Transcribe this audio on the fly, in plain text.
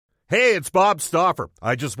Hey, it's Bob Stauffer.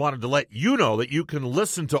 I just wanted to let you know that you can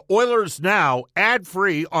listen to Oilers Now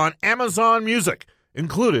ad-free on Amazon Music,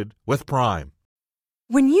 included with Prime.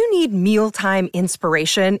 When you need mealtime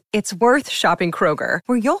inspiration, it's worth shopping Kroger,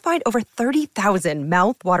 where you'll find over 30,000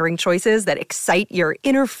 mouth-watering choices that excite your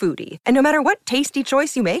inner foodie. And no matter what tasty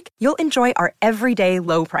choice you make, you'll enjoy our everyday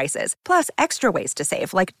low prices, plus extra ways to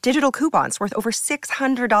save, like digital coupons worth over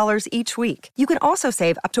 $600 each week. You can also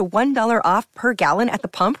save up to $1 off per gallon at the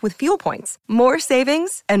pump with fuel points. More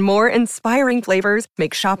savings and more inspiring flavors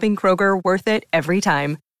make shopping Kroger worth it every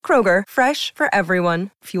time. Kroger, fresh for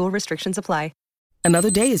everyone. Fuel restrictions apply.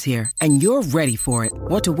 Another day is here, and you're ready for it.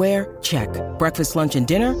 What to wear? Check. Breakfast, lunch, and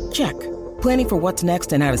dinner? Check. Planning for what's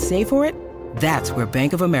next and how to save for it? That's where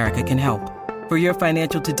Bank of America can help. For your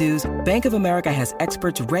financial to-dos, Bank of America has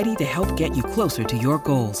experts ready to help get you closer to your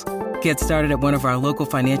goals. Get started at one of our local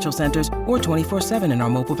financial centers or 24/7 in our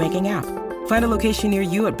mobile banking app. Find a location near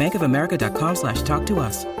you at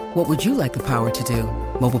bankofamerica.com/talktous. What would you like the power to do?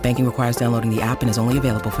 Mobile banking requires downloading the app and is only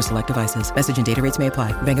available for select devices. Message and data rates may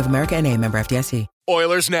apply. Bank of America N.A., member FDIC.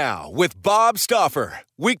 Oilers Now with Bob Stauffer.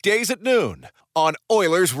 Weekdays at noon on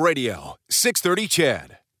Oilers Radio, 630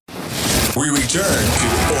 CHED. We return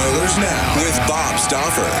to Oilers Now with Bob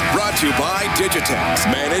Stauffer. Brought to you by Digitex.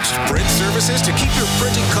 Managed print services to keep your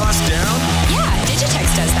printing costs down? Yeah,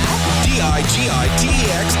 Digitex does that.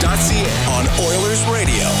 Digitex.ca on Oilers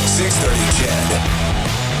Radio, 630 CHED.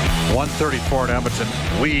 1:34 in Edmonton.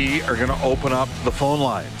 We are going to open up the phone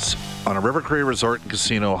lines on a River Cree Resort and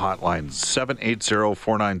Casino hotline,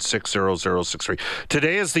 780-496-0063.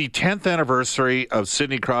 Today is the 10th anniversary of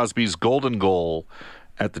Sidney Crosby's golden goal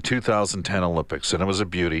at the 2010 Olympics, and it was a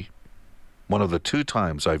beauty. One of the 2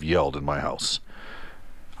 times I've yelled in my house.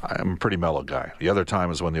 I'm a pretty mellow guy. The other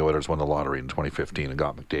time is when the Oilers won the lottery in 2015 and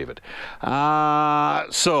got McDavid.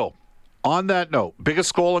 So, on that note,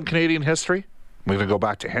 biggest goal in Canadian history? We're going to go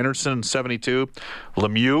back to Henderson in 72,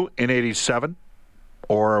 Lemieux in 87,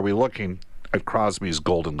 or are we looking at Crosby's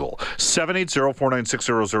golden goal?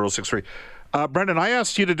 780-496-0063. Brendan, I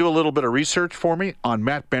asked you to do a little bit of research for me on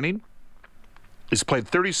Matt Benning. He's played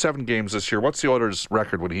 37 games this year. What's the Oilers'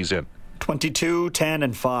 record when he's in? 22, 10,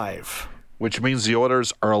 and 5. Which means the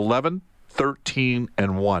Oilers are 11, 13,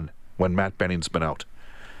 and 1 when Matt Benning's been out.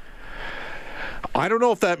 I don't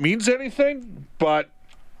know if that means anything, but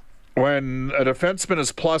when a defenseman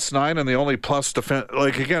is +9 and the only plus defense,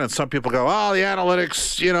 like again, and some people go, oh, the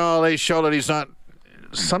analytics, they show that he's not.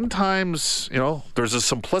 Sometimes, there's a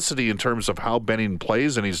simplicity in terms of how Benning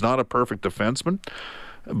plays, and he's not a perfect defenseman,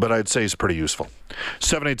 but I'd say he's pretty useful.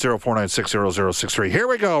 780-496-0063. Here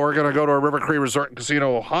we go. We're going to go to our River Cree Resort and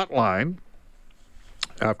Casino hotline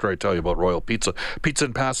after I tell you about Royal Pizza. Pizza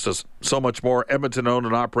and pastas, so much more. Edmonton owned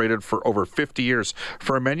and operated for over 50 years.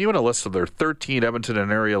 For a menu and a list of their 13 Edmonton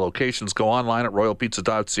and area locations, go online at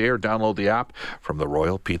royalpizza.ca or download the app from the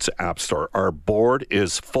Royal Pizza App Store. Our board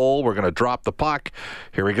is full. We're going to drop the puck.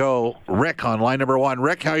 Here we go. Rick on line number 1.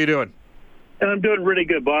 Rick, how you doing? I'm doing really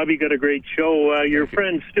good, Bob. You got a great show. Your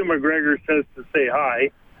friend Stu McGregor says to say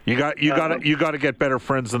hi. You got to get better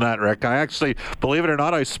friends than that, Rick. I actually, believe it or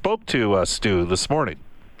not, I spoke to Stu this morning.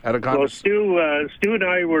 Well, Stu and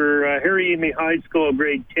I were Harry Amy High School,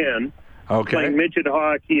 grade 10, playing midget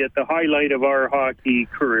hockey at the highlight of our hockey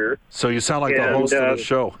career. So you sound like the host of the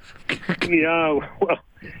show. Yeah, well,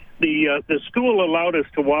 the school allowed us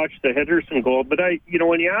to watch the Henderson goal, but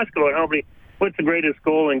when you ask about what's the greatest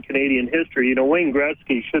goal in Canadian history, Wayne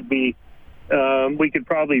Gretzky should be. We could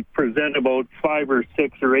probably present about 5 or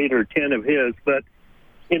 6 or 8 or 10 of his, but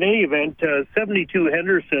in any event, 72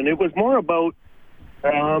 Henderson. It was more about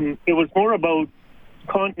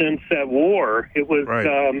continents at war. It was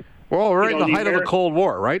right. We're in the height of the Cold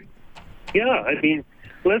War, right? Yeah, I mean,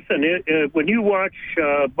 listen, when you watch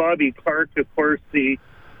Bobby Clark, of course, the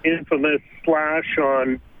infamous slash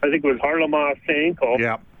on, I think it was Harlamov's ankle.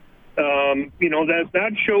 Yeah.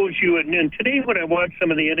 That shows you. And today, when I watch some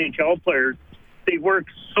of the NHL players, they work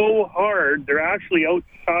so hard. They're actually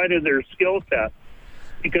outside of their skill set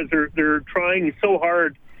because they're trying so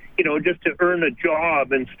hard, just to earn a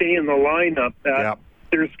job and stay in the lineup that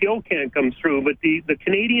their skill can't come through. But the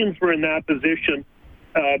Canadians were in that position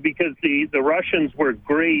because the Russians were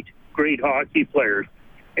great hockey players.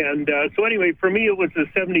 And so anyway, for me, it was the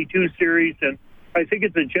 72 series, and I think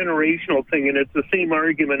it's a generational thing, and it's the same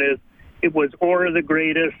argument as it was Orr the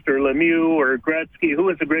greatest, or Lemieux, or Gretzky, who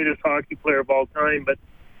was the greatest hockey player of all time, but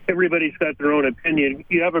everybody's got their own opinion.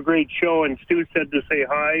 You have a great show, and Stu said to say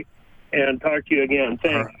hi, and talk to you again.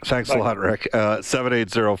 Thanks. Thanks a lot, Rick.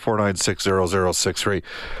 780-496-0063.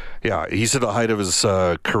 Yeah, he said the height of his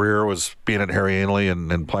career was being at Harry Ainley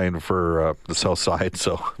and playing for the South Side,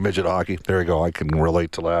 so midget hockey. There you go. I can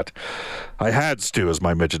relate to that. I had Stu as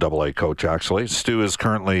my midget AA coach, actually. Stu is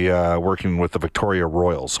currently working with the Victoria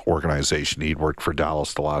Royals organization. He'd worked for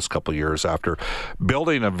Dallas the last couple of years after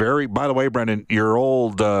building a very, by the way, Brendan, your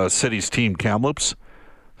old city's team, Kamloops,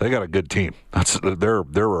 they got a good team. They're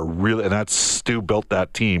a really, and that's Stu built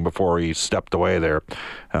that team before he stepped away there.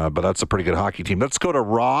 But that's a pretty good hockey team. Let's go to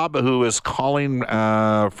Rob, who is calling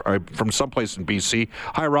from someplace in BC.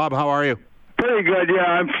 Hi, Rob. How are you? Pretty good, yeah.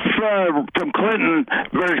 I'm from Clinton,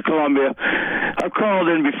 British Columbia. I've called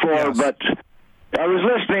in before, Yes. but I was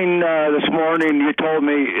listening this morning. You told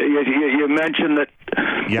me, you mentioned that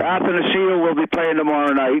Athanasiou will be playing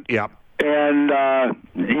tomorrow night. Yeah. And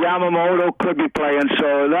Yamamoto could be playing,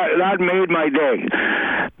 so that made my day.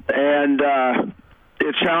 And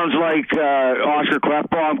it sounds like Oscar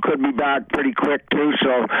Klefbom could be back pretty quick, too,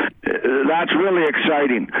 so that's really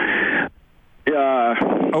exciting.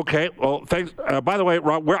 Okay, well, thanks. By the way,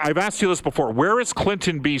 Rob, I've asked you this before. Where is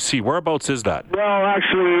Clinton, BC? Whereabouts is that? Well,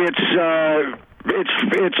 actually, it's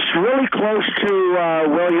really close to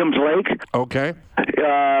Williams Lake. Okay.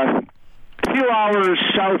 A few hours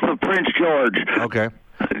south of Prince George. Okay.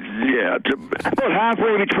 Yeah, it's about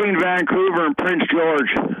halfway between Vancouver and Prince George.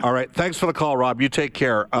 All right. Thanks for the call, Rob. You take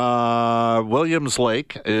care. Williams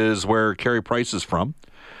Lake is where Carey Price is from.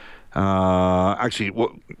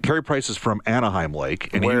 Carey Price is from Anaheim Lake.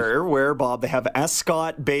 And Where, Bob? They have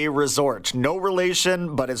Escott Bay Resort. No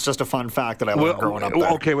relation, but it's just a fun fact that I learned growing up there.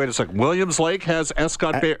 Okay, wait a second. Williams Lake has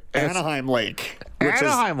Escott Bay. Anaheim Lake.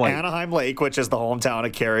 Anaheim Lake, which is the hometown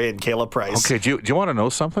of Carey and Caleb Price. Okay, do you want to know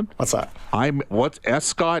something? What's that? What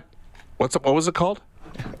was it called?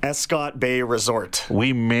 Escott Bay Resort.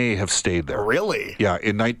 We may have stayed there. Really? Yeah,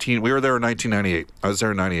 we were there in 1998. I was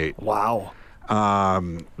there in 98. Wow.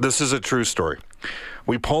 This is a true story.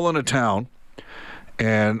 We pull into town,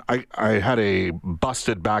 and I had a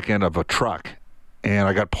busted back end of a truck, and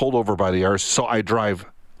I got pulled over by the RC. So I drive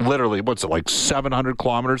literally, 700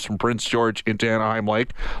 kilometers from Prince George into Anaheim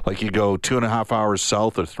Lake? Like you go 2.5 hours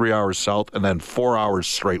south or 3 hours south, and then 4 hours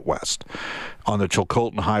straight west on the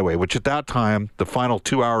Chilcotin Highway, which at that time, the final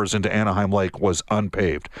 2 hours into Anaheim Lake was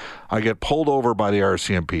unpaved. I get pulled over by the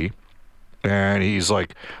RCMP. And he's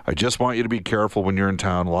like, I just want you to be careful when you're in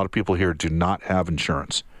town. A lot of people here do not have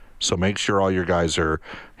insurance. So make sure all your guys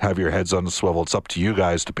have your heads on the swivel. It's up to you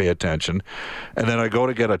guys to pay attention. And then I go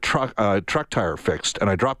to get a truck tire fixed, and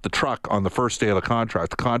I dropped the truck on the first day of the contract.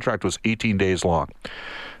 The contract was 18 days long.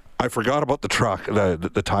 I forgot about the truck,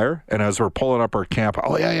 the tire, and as we're pulling up our camp,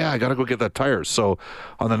 I got to go get that tire. So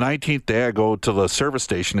on the 19th day, I go to the service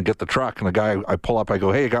station and get the truck, and the guy, I pull up, I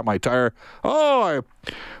go, hey, I got my tire.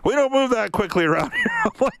 We don't move that quickly around here.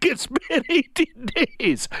 I'm like, it's been 18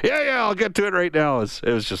 days. Yeah, I'll get to it right now. It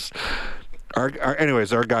was just, our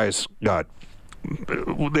guys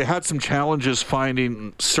they had some challenges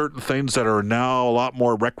finding certain things that are now a lot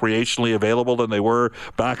more recreationally available than they were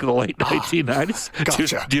back in the late 1990s.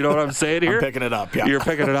 Gotcha. Do you know what I'm saying here? I'm picking it up, yeah. You're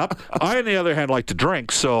picking it up? I, on the other hand, like to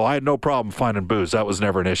drink, so I had no problem finding booze. That was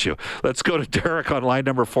never an issue. Let's go to Derek on line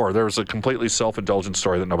number 4. There was a completely self-indulgent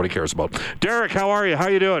story that nobody cares about. Derek, how are you? How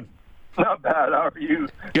you doing? Not bad. How are you?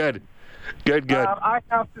 Good. I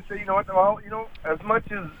have to say, as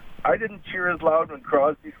much as I didn't cheer as loud when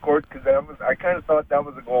Crosby scored because I kind of thought that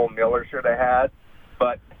was a goal Miller should have had,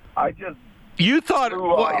 but I just... You thought,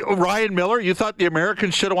 Ryan Miller, you thought the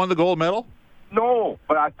Americans should have won the gold medal? No,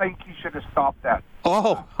 but I think he should have stopped that.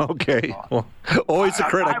 Oh, okay. Well, always a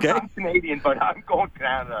critic, I'm Canadian, but I'm going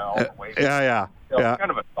Canada all the way. Yeah.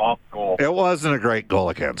 Kind of a soft goal. It wasn't a great goal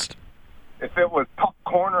against. If it was top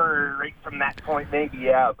corner right from that point, maybe,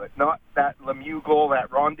 yeah, but not that Lemieux goal,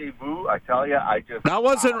 that rendezvous. I tell you,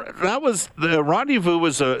 the rendezvous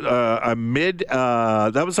was a mid,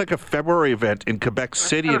 that was like a February event in Quebec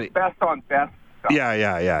City. Best on best stuff.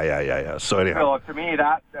 Yeah. So anyhow. So to me,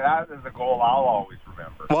 that is a goal I'll always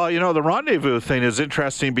remember. Well, the rendezvous thing is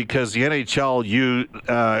interesting because the NHL,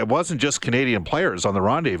 it wasn't just Canadian players on the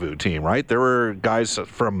rendezvous team, right? There were guys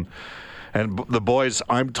from... And the boys,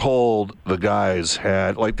 I'm told the guys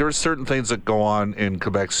had, there are certain things that go on in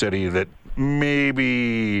Quebec City that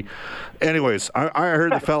maybe... Anyways, I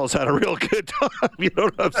heard the fellas had a real good time, you know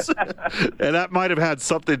what I'm saying? And that might have had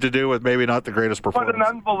something to do with maybe not the greatest performance. What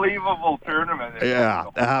an unbelievable tournament. Yeah,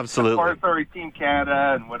 absolutely. Sorry, Team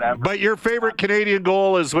Canada and whatever. But your favorite Canadian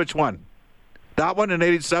goal is which one? That one in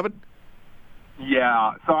 87?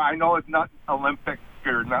 Yeah, so I know it's not Olympic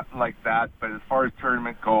or nothing like that, but as far as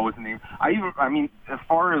tournament goes, and as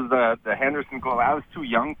far as the Henderson goal, I was too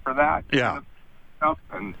young for that. Yeah. Stuff,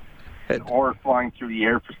 and or flying through the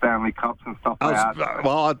air for Stanley Cups and stuff like that.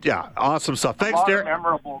 Well, yeah, awesome stuff. Thanks, Derek.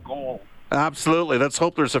 Memorable goals. Absolutely. Let's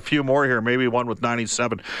hope there's a few more here. Maybe one with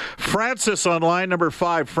 97. Francis on line number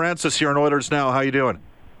 5. Francis, you're in Oilers Now. How you doing?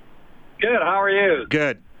 Good. How are you?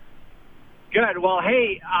 Good. Good. Well,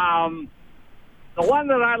 hey, the one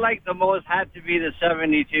that I liked the most had to be the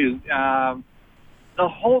 72. The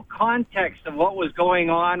whole context of what was going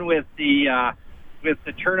on with the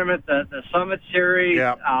tournament, the Summit Series,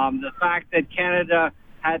 the fact that Canada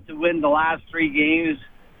had to win the last 3 games,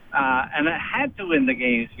 and it had to win the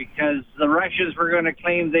games because the Russians were going to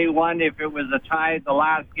claim they won if it was a tie the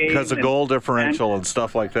last game. Because of goal differential and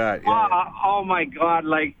stuff like that. Yeah. Oh my God!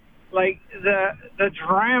 Like the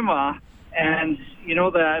drama, and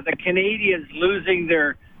the Canadians losing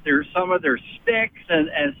their some of their sticks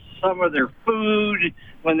and some of their food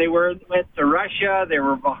when they went to Russia. They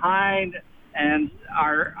were behind, and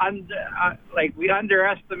we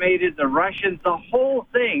underestimated the Russians. The whole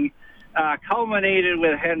thing culminated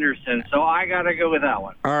with Henderson, so I got to go with that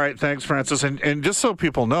one. All right, thanks, Francis. And just so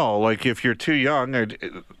people know, like if you're too young,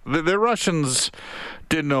 the Russians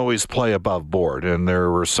didn't always play above board, and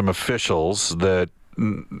there were some officials that,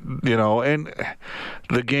 and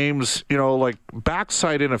the games, like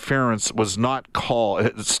backside interference was not called.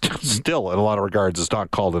 It's still, in a lot of regards, it's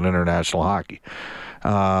not called in international hockey.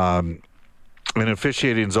 And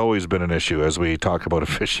officiating's always been an issue as we talk about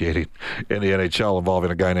officiating in the NHL involving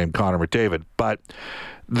a guy named Connor McDavid. But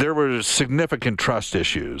there were significant trust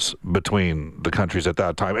issues between the countries at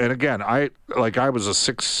that time. And again, I was a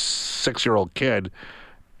six-year-old kid,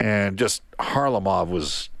 and just Harlamov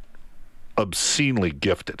was obscenely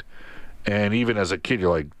gifted. And even as a kid,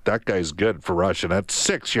 you're like, that guy's good for Russia. And at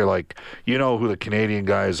 6, you're like, you know who the Canadian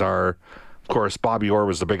guys are. Of course, Bobby Orr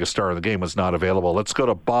was the biggest star in the game, was not available. Let's go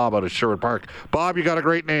to Bob out of Sherwood Park. Bob, you got a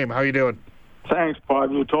great name. How you doing? Thanks,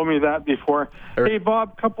 Bob. You told me that before. Hey,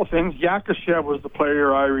 Bob, couple things. Yakushev was the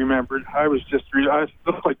player I remembered. I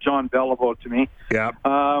looked like John Beliveau to me. Yeah.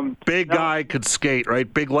 Big guy, could skate,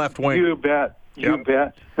 right? Big left wing. You bet. You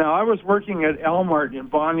bet. Now, I was working at Elmart in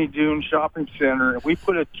Bonnie Doon Shopping Center, and we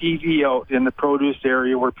put a TV out in the produce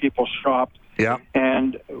area where people shopped. Yeah.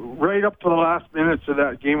 And right up to the last minutes of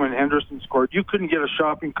that game when Henderson scored, you couldn't get a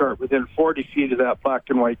shopping cart within 40 feet of that black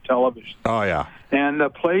and white television. Oh, yeah. And the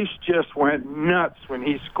place just went nuts when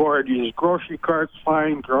he scored. His grocery carts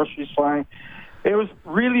flying, groceries flying. It was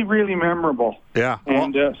really, really memorable. Yeah.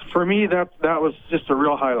 And for me, that was just a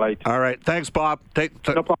real highlight. All right. Thanks, Bob. No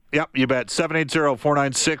problem. Yep, you bet.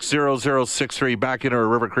 780-496-0063. Back into our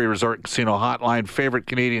River Cree Resort Casino hotline. Favorite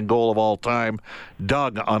Canadian goal of all time.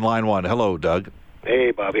 Doug on line 1. Hello, Doug. Hey,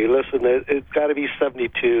 Bobby. Listen, it's got to be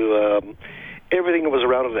 72. Everything that was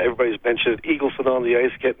around it, everybody's mentioned. Eagleson on the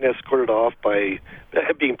ice getting escorted off by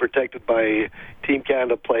being protected by Team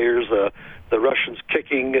Canada players. The Russians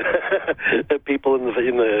kicking people in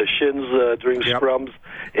the shins during scrums.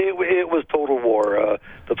 It was total war.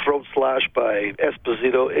 The throat slash by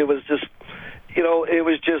Esposito. It was just, it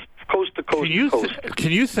was just coast to coast to coast.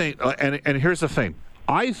 Can you think? And here's the thing.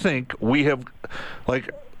 I think we have,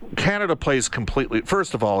 Canada plays completely.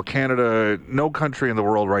 First of all, Canada, no country in the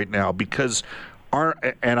world right now, because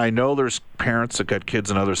and I know there's parents that got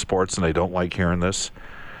kids in other sports and they don't like hearing this,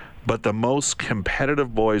 but the most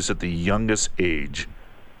competitive boys at the youngest age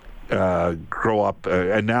grow up,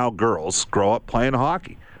 and now girls grow up playing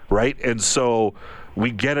hockey, right? And so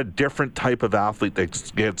we get a different type of athlete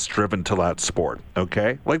that gets driven to that sport,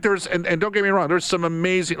 okay? Like there's, and don't get me wrong, there's some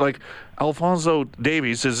amazing, like Alphonso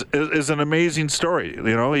Davies is an amazing story.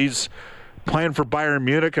 He's playing for Bayern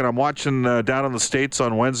Munich, and I'm watching down in the States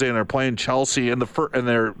on Wednesday, and they're playing Chelsea, and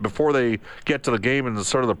before they get to the game and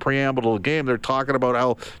sort of the preamble to the game, they're talking about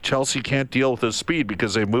how Chelsea can't deal with his speed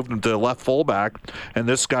because they moved him to left fullback, and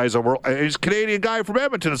this guy's he's a Canadian guy from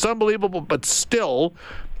Edmonton. It's unbelievable, but still,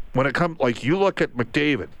 when it comes, you look at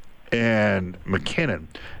McDavid and McKinnon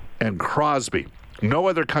and Crosby, no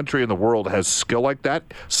other country in the world has skill like that.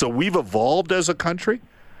 So we've evolved as a country,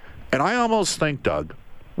 and I almost think, Doug,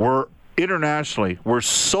 internationally, we're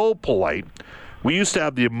so polite. We used to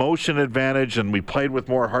have the emotion advantage, and we played with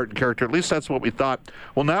more heart and character. At least that's what we thought.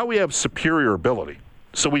 Well, now we have superior ability.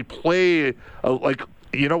 So we play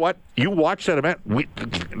you know what? You watch that event.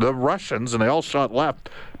 The Russians, and they all shot left,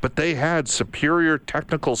 but they had superior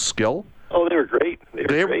technical skill. Oh, they were great.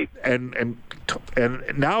 They were great. And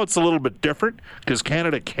now it's a little bit different because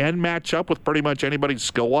Canada can match up with pretty much anybody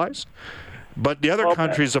skill-wise. But the other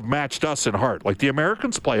countries have matched us in heart. Like the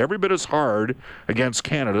Americans play every bit as hard against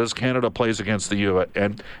Canada as Canada plays against the U.S.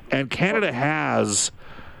 And Canada has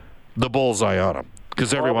the bullseye on them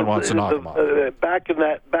because everyone wants to knock them off. Back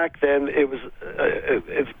then, it was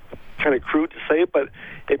kind of crude to say it, but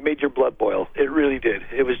it made your blood boil. It really did.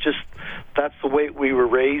 It was just, that's the way we were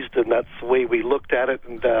raised, and that's the way we looked at it,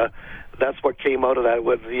 and that's what came out of that,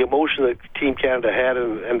 with the emotion that Team Canada had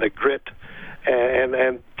and the grit,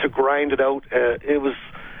 and to grind it out. It was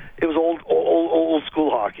old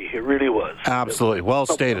school hockey. It really was. Absolutely. Well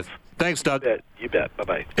stated. Thanks, Doug. You bet.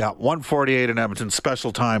 Bye-bye. Yeah, 1:48 in Edmonton.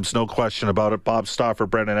 Special times, no question about it. Bob Stauffer,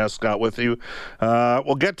 Brendan Escott with you.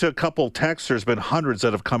 We'll get to a couple texts. There's been hundreds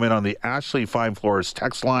that have come in on the Ashley Fine Floors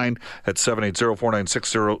text line at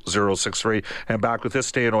 780-496-0063. And back with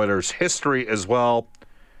this day in Oilers history as well.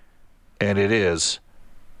 And it is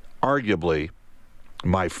arguably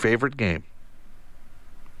my favorite game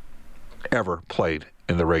ever played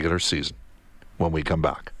in the regular season when we come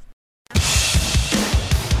back.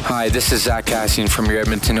 Hi, this is Zach Cassian from your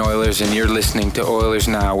Edmonton Oilers, and you're listening to Oilers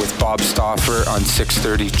Now with Bob Stauffer on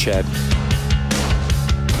 630 CHED.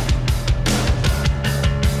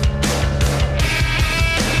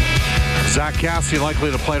 Zach Cassian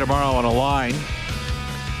likely to play tomorrow on a line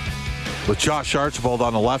with Josh Archibald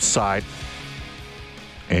on the left side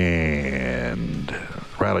and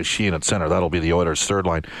Riley Sheehan at center. That'll be the Oilers' third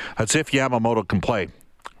line. That's if Yamamoto can play.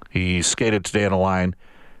 He skated today on a line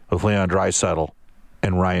with Leon Draisaitl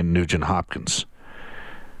and Ryan Nugent-Hopkins.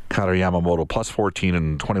 Kailer Yamamoto plus 14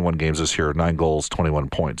 in 21 games this year, 9 goals, 21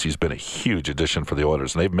 points. He's been a huge addition for the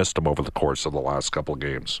Oilers, and they've missed him over the course of the last couple of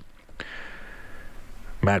games.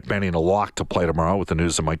 Matt Benning a lock to play tomorrow with the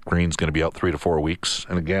news that Mike Green's going to be out 3 to 4 weeks.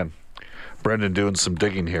 And again, Brendan doing some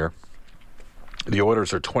digging here. The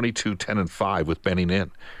Oilers are 22-10-5 with Benning in,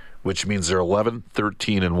 which means they're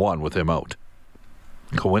 11-13-1 with him out.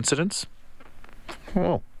 Coincidence?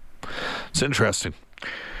 Oh, it's interesting.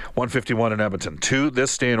 151 in Edmonton. To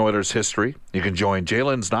this day in Oilers history, you can join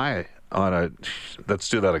Jalen Nye on a... Let's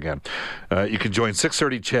do that again. You can join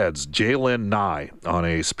 630 CHED's Jalen Nye on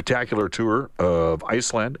a spectacular tour of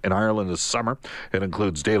Iceland and Ireland this summer. It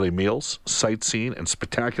includes daily meals, sightseeing, and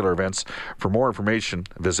spectacular events. For more information,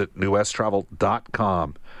 visit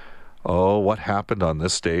newwesttravel.com. Oh, what happened on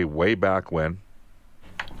this day way back when?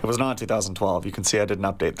 It was not 2012. You can see I didn't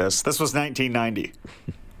update this. This was 1990.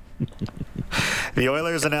 The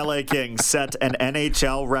Oilers and LA Kings set an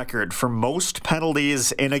NHL record for most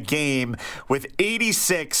penalties in a game with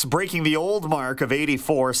 86, breaking the old mark of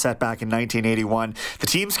 84 set back in 1981. The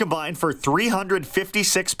teams combined for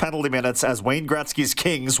 356 penalty minutes as Wayne Gretzky's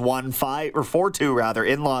Kings won 4-2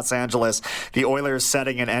 in Los Angeles. The Oilers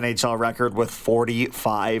setting an NHL record with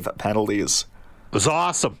 45 penalties. It was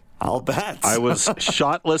awesome. I'll bet. I was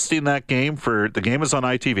shot listing that game the game is on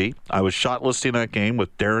ITV. I was shot listing that game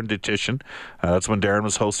with Darren Detition. That's when Darren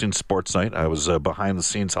was hosting Sports Night. I was behind the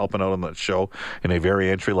scenes helping out on that show in a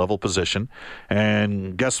very entry-level position.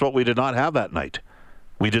 And guess what we did not have that night?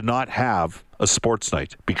 We did not have a Sports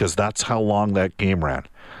Night because that's how long that game ran.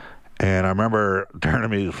 And I remember Darren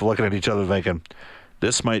and me looking at each other thinking,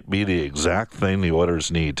 this might be the exact thing the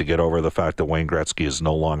Oilers need to get over the fact that Wayne Gretzky is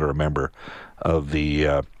no longer a member of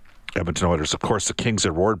the Edmonton Oilers. Of course, the Kings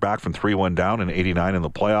had roared back from 3-1 down in 89 in the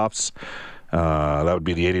playoffs. That would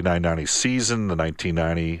be the 89-90 season, the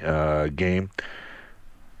 1990 game.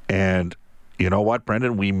 And you know what,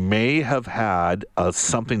 Brendan? We may have had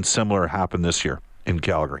something similar happen this year in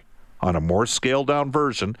Calgary on a more scaled-down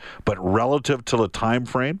version, but relative to the time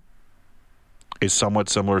frame, a somewhat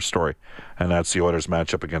similar story. And that's the Oilers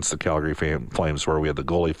matchup against the Calgary Flames, where we had the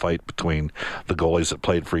goalie fight between the goalies that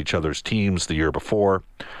played for each other's teams the year before.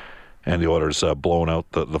 And the Oilers blown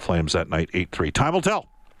out the Flames that night, 8-3. Time will tell.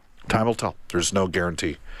 Time will tell. There's no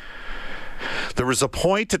guarantee. There was a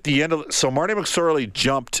point at the end of... So Marty McSorley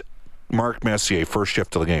jumped Mark Messier first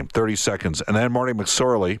shift of the game, 30 seconds. And then Marty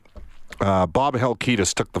McSorley, Bob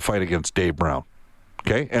Helkitis took the fight against Dave Brown.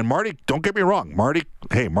 Okay? And Marty, don't get me wrong. Marty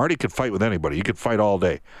could fight with anybody. He could fight all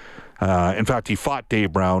day. In fact, he fought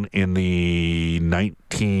Dave Brown in the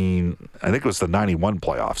 91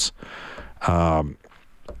 playoffs.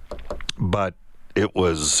 But it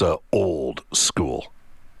was old school.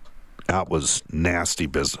 That was nasty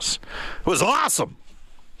business. It was awesome.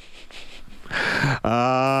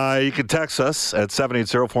 You can text us at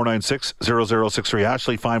 780-496-0063.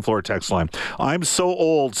 Ashley Fine Floor text line. I'm so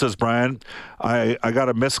old, says Brian. I got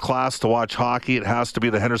a missed class to watch hockey. It has to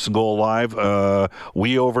be the Henderson Goal Live.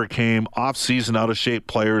 We overcame off-season, out-of-shape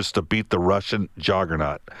players to beat the Russian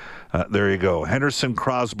juggernaut. There you go. Henderson,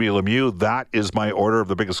 Crosby, Lemieux. That is my order of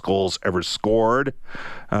the biggest goals ever scored.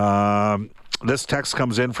 This text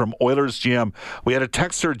comes in from Oilers GM. We had a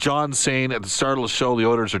texter, John, saying at the start of the show the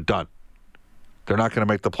Oilers are done. They're not going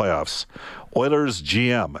to make the playoffs. Oilers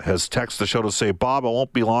GM has texted the show to say, Bob, it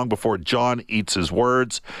won't be long before John eats his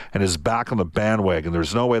words and is back on the bandwagon.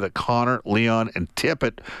 There's no way that Connor, Leon, and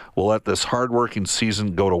Tippett will let this hardworking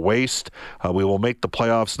season go to waste. We will make the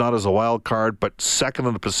playoffs not as a wild card, but second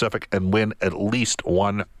in the Pacific and win at least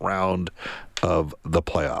one round of the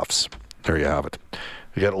playoffs. There you have it.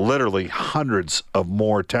 We got literally hundreds of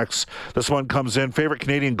more texts. This one comes in. Favorite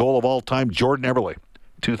Canadian goal of all time, Jordan Eberle,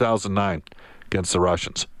 2009. Against the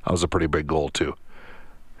Russians. That was a pretty big goal, too.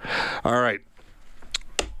 All right.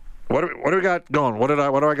 What do we got going? What do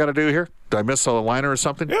I got to do here? Did I miss a liner or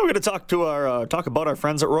something? Yeah, we're going to talk about our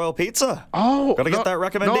friends at Royal Pizza. Oh. Got to get that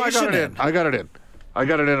recommendation I got it in. I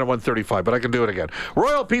got it in at 1:35, but I can do it again.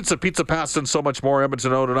 Royal Pizza, pizza, pasta, and so much more.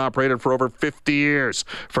 Edmonton owned and operated for over 50 years.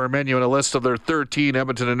 For a menu and a list of their 13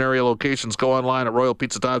 Edmonton and area locations, go online at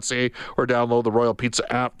royalpizza.ca or download the Royal Pizza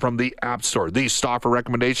app from the App Store. The Stauffer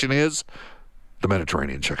recommendation is the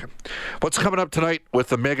Mediterranean chicken. What's coming up tonight with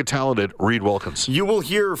the mega-talented Reed Wilkins? You will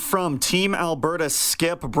hear from Team Alberta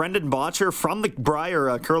skip Brendan Botcher from the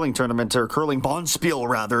Brier curling tournament, or curling bonspiel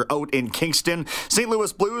rather, out in Kingston. St.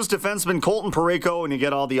 Louis Blues defenseman Colton Parayko, and you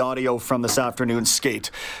get all the audio from this afternoon's skate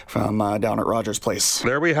from down at Rogers Place.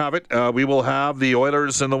 There we have it. We will have the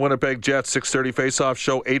Oilers and the Winnipeg Jets 6:30 face-off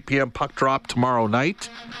show, 8 p.m. puck drop tomorrow night.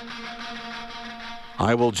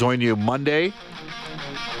 I will join you Monday.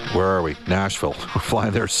 Where are we? Nashville. We're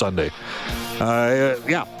flying there Sunday.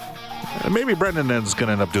 Yeah. Maybe Brendan's going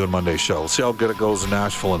to end up doing Monday's show. See how good it goes in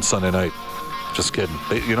Nashville on Sunday night. Just kidding.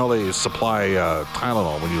 They supply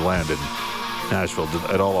Tylenol when you land in Nashville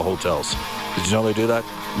at all the hotels. Did you know they do that?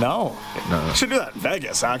 No. Should do that in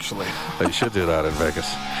Vegas, actually. They should do that in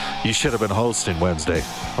Vegas. You should have been hosting Wednesday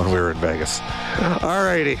when we were in Vegas. All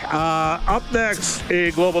righty. Up next,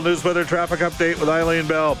 a global news weather traffic update with Eileen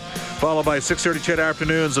Bell, followed by 6:30 CHED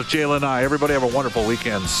Afternoons of Jaylen and I. Everybody have a wonderful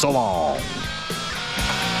weekend. So long.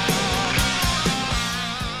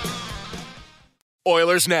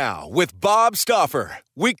 Oilers Now with Bob Stauffer.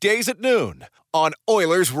 Weekdays at noon on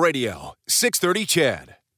Oilers Radio, 630 CHED.